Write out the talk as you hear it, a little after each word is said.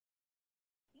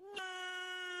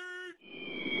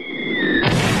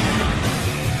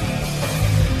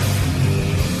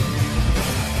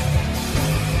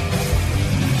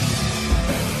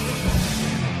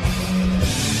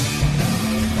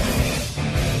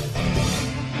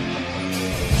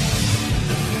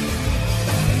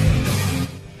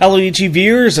Hello YouTube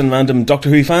viewers and random Doctor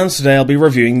Who fans, today I'll be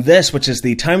reviewing this, which is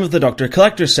the Time of the Doctor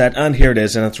collector's set, and here it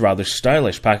is in its rather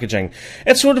stylish packaging.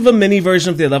 It's sort of a mini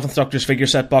version of the 11th Doctor's figure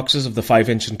set boxes of the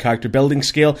 5-inch and character building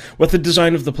scale, with the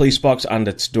design of the police box and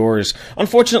its doors.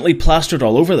 Unfortunately, plastered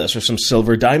all over this are some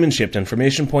silver diamond shaped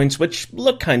information points, which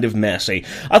look kind of messy.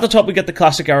 At the top we get the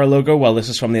classic era logo. Well, this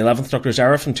is from the 11th Doctor's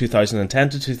era from 2010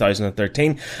 to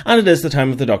 2013, and it is the Time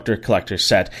of the Doctor collector's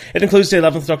set. It includes the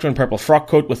 11th Doctor in purple frock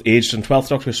coat with aged and 12th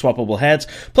Doctor swappable heads,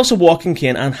 plus a walking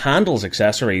cane and Handles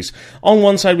accessories. On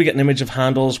one side we get an image of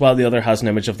Handles, while the other has an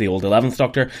image of the old 11th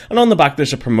Doctor, and on the back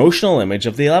there's a promotional image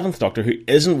of the 11th Doctor, who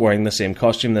isn't wearing the same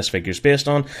costume this figure's based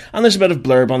on, and there's a bit of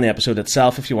blurb on the episode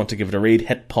itself. If you want to give it a read,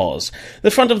 hit pause. The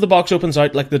front of the box opens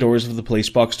out like the doors of the police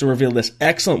box to reveal this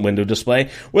excellent window display,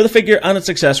 where the figure and its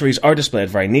accessories are displayed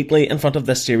very neatly in front of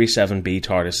this Series 7B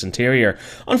TARDIS interior.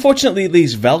 Unfortunately,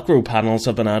 these Velcro panels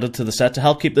have been added to the set to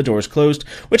help keep the doors closed,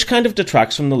 which kind of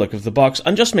detracts from the look of the box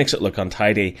and just makes it look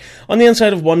untidy. On the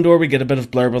inside of one door we get a bit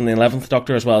of blurb on the 11th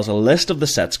Doctor as well as a list of the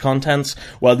set's contents,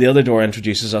 while the other door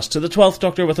introduces us to the 12th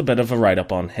Doctor with a bit of a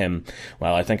write-up on him.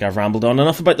 Well, I think I've rambled on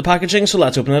enough about the packaging, so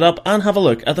let's open it up and have a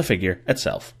look at the figure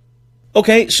itself.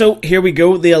 Okay, so here we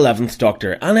go, the 11th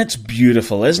Doctor, and it's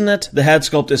beautiful, isn't it? The head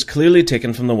sculpt is clearly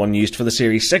taken from the one used for the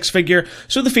Series 6 figure,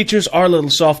 so the features are a little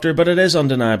softer, but it is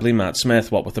undeniably Matt Smith,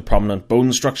 what with the prominent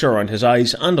bone structure around his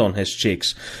eyes and on his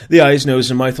cheeks. The eyes, nose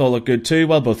and mouth all look good too,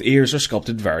 while both ears are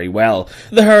sculpted very well.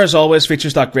 The hair, as always,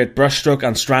 features that great brushstroke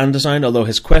and strand design, although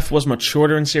his quiff was much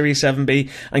shorter in Series 7B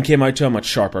and came out to a much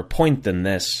sharper point than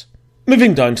this.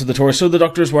 Moving down to the torso, the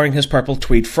Doctor is wearing his purple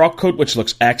tweed frock coat, which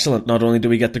looks excellent. Not only do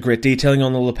we get the great detailing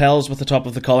on the lapels with the top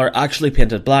of the collar actually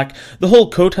painted black, the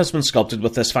whole coat has been sculpted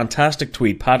with this fantastic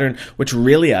tweed pattern, which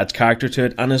really adds character to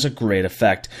it and is a great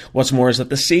effect. What's more is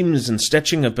that the seams and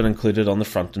stitching have been included on the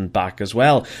front and back as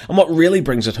well, and what really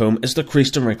brings it home is the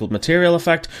creased and wrinkled material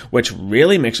effect, which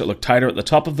really makes it look tighter at the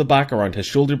top of the back around his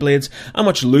shoulder blades, and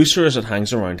much looser as it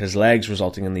hangs around his legs,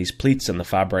 resulting in these pleats in the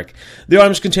fabric. The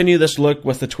arms continue this look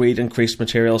with the tweed and creased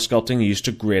material sculpting used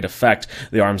to great effect.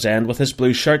 The arms end with his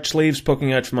blue shirt sleeves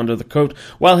poking out from under the coat,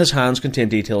 while his hands contain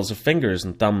details of fingers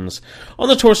and thumbs. On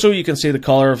the torso you can see the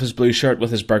collar of his blue shirt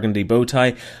with his burgundy bow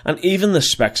tie, and even the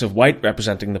specks of white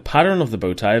representing the pattern of the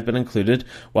bow tie have been included,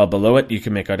 while below it you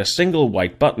can make out a single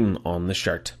white button on the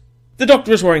shirt. The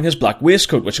Doctor is wearing his black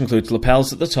waistcoat, which includes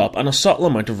lapels at the top and a subtle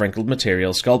amount of wrinkled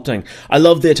material sculpting. I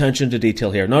love the attention to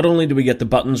detail here. Not only do we get the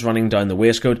buttons running down the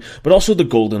waistcoat, but also the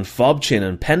golden fob chain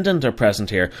and pendant are present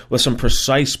here, with some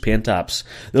precise paint apps.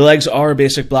 The legs are a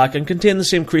basic black and contain the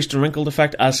same creased and wrinkled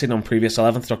effect as seen on previous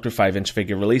 11th Doctor 5-inch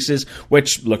figure releases,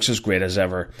 which looks as great as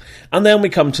ever. And then we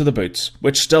come to the boots,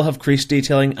 which still have creased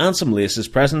detailing and some laces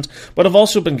present, but have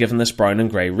also been given this brown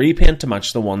and grey repaint to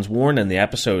match the ones worn in the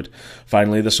episode.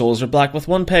 Finally, the soles are black with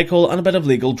one peg hole and a bit of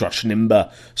legal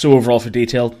drushimba, so overall for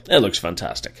detail, it looks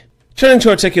fantastic. Turning to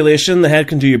articulation, the head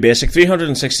can do your basic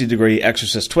 360 degree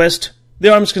exorcist twist,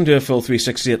 the arms can do a full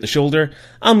 360 at the shoulder,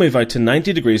 and move out to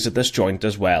 90 degrees at this joint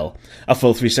as well. A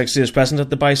full 360 is present at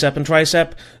the bicep and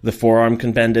tricep, the forearm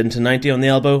can bend into 90 on the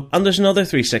elbow, and there's another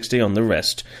 360 on the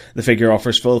wrist. The figure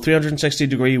offers full 360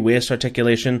 degree waist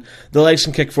articulation, the legs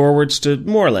can kick forwards to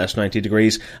more or less 90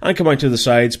 degrees, and come out to the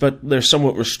sides, but they're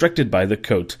somewhat restricted by the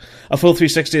coat. A full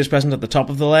 360 is present at the top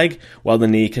of the leg, while the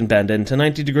knee can bend into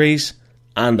 90 degrees,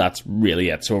 and that's really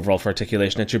it. So overall for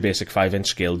articulation, it's your basic 5-inch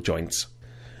scaled joints.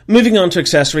 Moving on to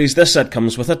accessories, this set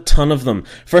comes with a ton of them.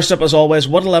 First up, as always,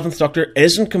 what 11th Doctor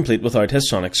isn't complete without his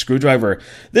sonic screwdriver?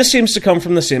 This seems to come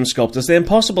from the same sculpt as the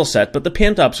Impossible set, but the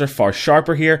paint apps are far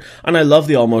sharper here, and I love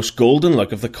the almost golden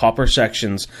look of the copper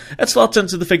sections. It slots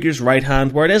into the figure's right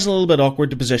hand, where it is a little bit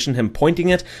awkward to position him pointing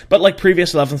it, but like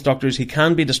previous 11th Doctors, he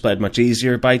can be displayed much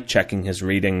easier by checking his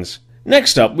readings.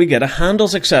 Next up, we get a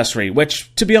Handles accessory,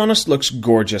 which, to be honest, looks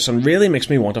gorgeous and really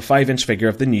makes me want a 5-inch figure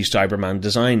of the new Cyberman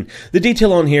design. The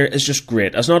detail on here is just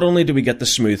great, as not only do we get the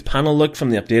smooth panel look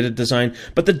from the updated design,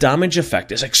 but the damage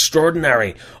effect is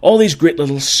extraordinary. All these great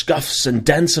little scuffs and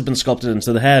dents have been sculpted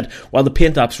into the head, while the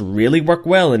paint apps really work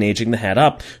well in aging the head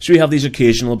up, so we have these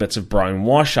occasional bits of brown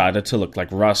wash added to look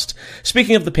like rust.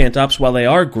 Speaking of the paint apps, while they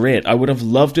are great, I would have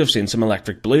loved to have seen some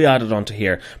electric blue added onto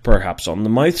here, perhaps on the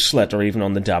mouth slit or even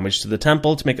on the damage to the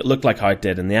temple to make it look like how it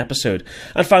did in the episode.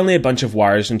 And finally, a bunch of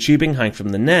wires and tubing hang from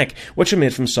the neck, which are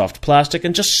made from soft plastic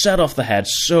and just set off the head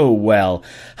so well.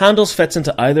 Handles fits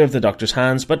into either of the Doctor's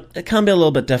hands, but it can be a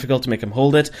little bit difficult to make him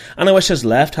hold it, and I wish his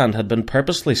left hand had been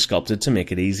purposely sculpted to make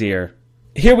it easier.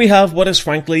 Here we have what is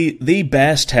frankly the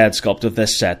best head sculpt of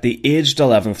this set, the aged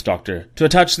 11th Doctor. To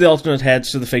attach the alternate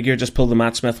heads to the figure, just pull the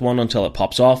Matt Smith one until it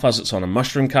pops off as it's on a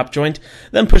mushroom cap joint,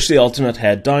 then push the alternate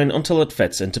head down until it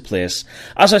fits into place.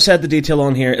 As I said, the detail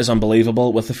on here is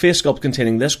unbelievable, with the face sculpt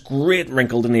containing this great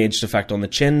wrinkled and aged effect on the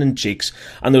chin and cheeks,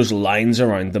 and those lines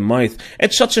around the mouth.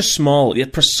 It's such a small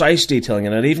yet precise detailing,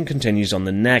 and it even continues on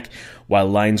the neck, while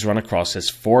lines run across his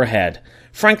forehead.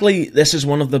 Frankly, this is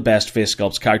one of the best face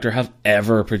sculpts character have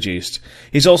ever produced.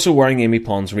 He's also wearing Amy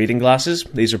Pond's reading glasses.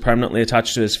 These are permanently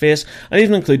attached to his face and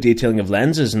even include detailing of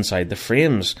lenses inside the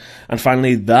frames. And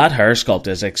finally, that hair sculpt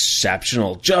is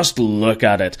exceptional. Just look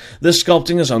at it. The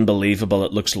sculpting is unbelievable.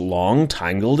 It looks long,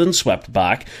 tangled and swept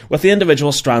back, with the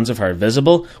individual strands of hair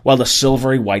visible, while the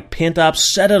silvery white paint apps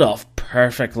set it off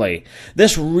perfectly.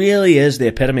 This really is the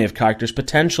epitome of character's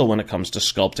potential when it comes to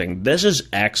sculpting. This is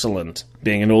excellent.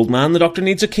 Being an old man, the Doctor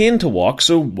needs a cane to walk,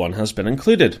 so one has been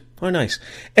included. How nice.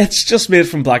 It's just made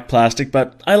from black plastic,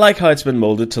 but I like how it's been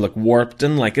moulded to look warped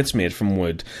and like it's made from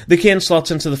wood. The cane slots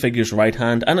into the figure's right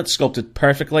hand, and it's sculpted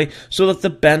perfectly so that the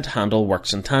bent handle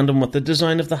works in tandem with the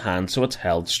design of the hand so it's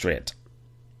held straight.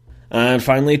 And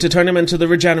finally, to turn him into the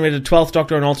regenerated 12th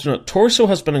Doctor, an alternate torso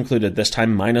has been included, this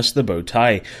time minus the bow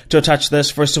tie. To attach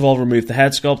this, first of all remove the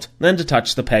head sculpt, then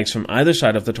detach the pegs from either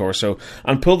side of the torso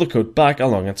and pull the coat back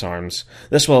along its arms.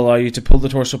 This will allow you to pull the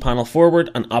torso panel forward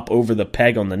and up over the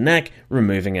peg on the neck,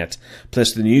 removing it.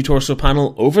 Place the new torso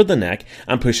panel over the neck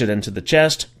and push it into the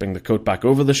chest, bring the coat back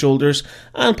over the shoulders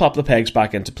and pop the pegs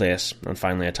back into place. And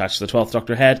finally attach the 12th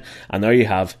Doctor head, and there you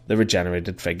have the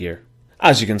regenerated figure.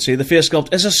 As you can see, the face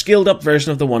sculpt is a scaled up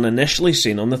version of the one initially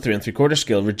seen on the 3 3/4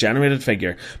 scale regenerated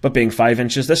figure, but being 5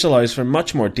 inches, this allows for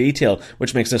much more detail,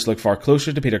 which makes this look far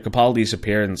closer to Peter Capaldi's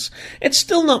appearance. It's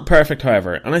still not perfect,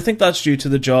 however, and I think that's due to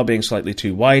the jaw being slightly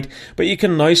too wide, but you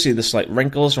can now see the slight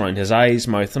wrinkles around his eyes,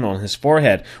 mouth and on his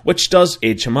forehead, which does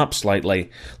age him up slightly.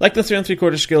 Like the 3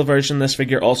 3/4 scale version, this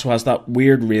figure also has that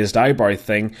weird raised eyebrow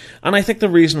thing, and I think the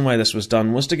reason why this was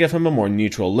done was to give him a more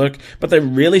neutral look, but they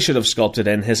really should have sculpted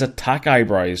in his attack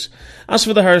eyebrows. As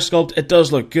for the hair sculpt, it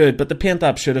does look good, but the paint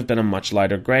app should have been a much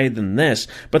lighter grey than this,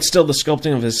 but still the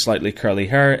sculpting of his slightly curly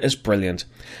hair is brilliant.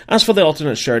 As for the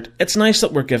alternate shirt, it's nice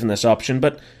that we're given this option,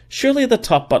 but surely the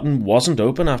top button wasn't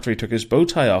open after he took his bow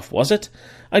tie off, was it?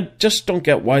 I just don't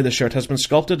get why the shirt has been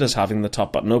sculpted as having the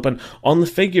top button open on the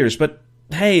figures, but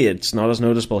hey, it's not as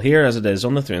noticeable here as it is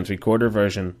on the 3 3/4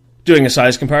 version. Doing a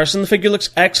size comparison, the figure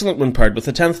looks excellent when paired with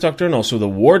the 10th Doctor and also the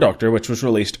War Doctor, which was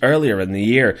released earlier in the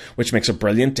year, which makes a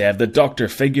brilliant Day of the Doctor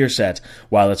figure set,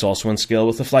 while it's also in scale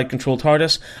with the Flight Control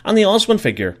TARDIS and the Oswin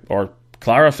figure, or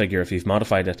Clara figure if you've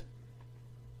modified it.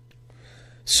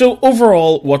 So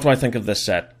overall, what do I think of this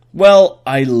set? Well,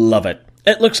 I love it.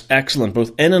 It looks excellent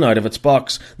both in and out of its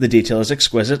box, the detail is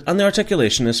exquisite and the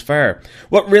articulation is fair.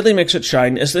 What really makes it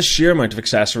shine is the sheer amount of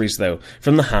accessories though,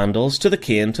 from the handles to the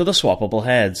cane to the swappable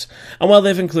heads. And while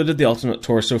they've included the alternate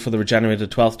torso for the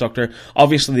regenerated 12th Doctor,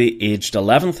 obviously the aged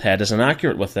 11th head is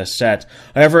inaccurate with this set.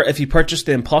 However, if you purchased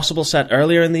the Impossible set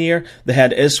earlier in the year, the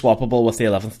head is swappable with the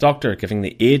 11th Doctor, giving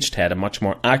the aged head a much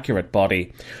more accurate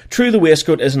body. True, the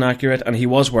waistcoat is inaccurate and he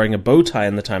was wearing a bow tie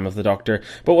in the time of the Doctor,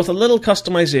 but with a little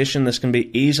customization this can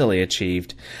be easily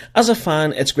achieved. As a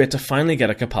fan, it's great to finally get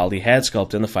a Capaldi head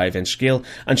sculpt in the 5-inch scale,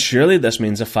 and surely this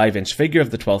means a 5-inch figure of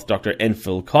the 12th Doctor in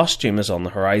full costume is on the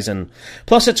horizon.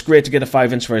 Plus, it's great to get a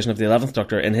 5-inch version of the 11th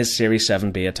Doctor in his Series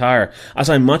 7B attire, as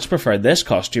I much prefer this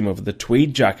costume over the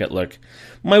tweed jacket look.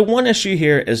 My one issue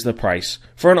here is the price.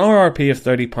 For an RRP of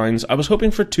 £30, I was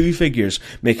hoping for 2 figures,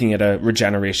 making it a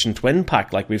regeneration twin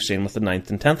pack like we've seen with the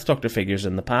 9th and 10th Doctor figures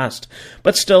in the past.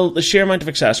 But still, the sheer amount of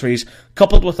accessories,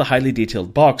 coupled with the highly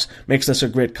detailed box, makes this a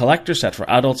great collector set for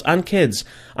adults and kids,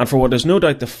 and for what is no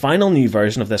doubt the final new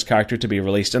version of this character to be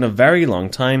released in a very long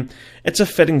time, it's a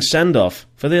fitting send-off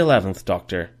for the 11th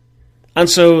Doctor. And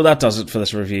so that does it for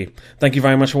this review. Thank you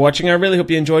very much for watching. I really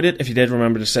hope you enjoyed it. If you did,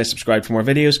 remember to stay subscribed for more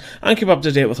videos and keep up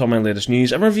to date with all my latest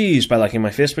news and reviews by liking my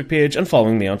Facebook page and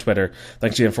following me on Twitter.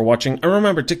 Thanks again for watching, and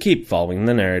remember to keep following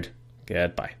the nerd.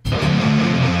 Goodbye.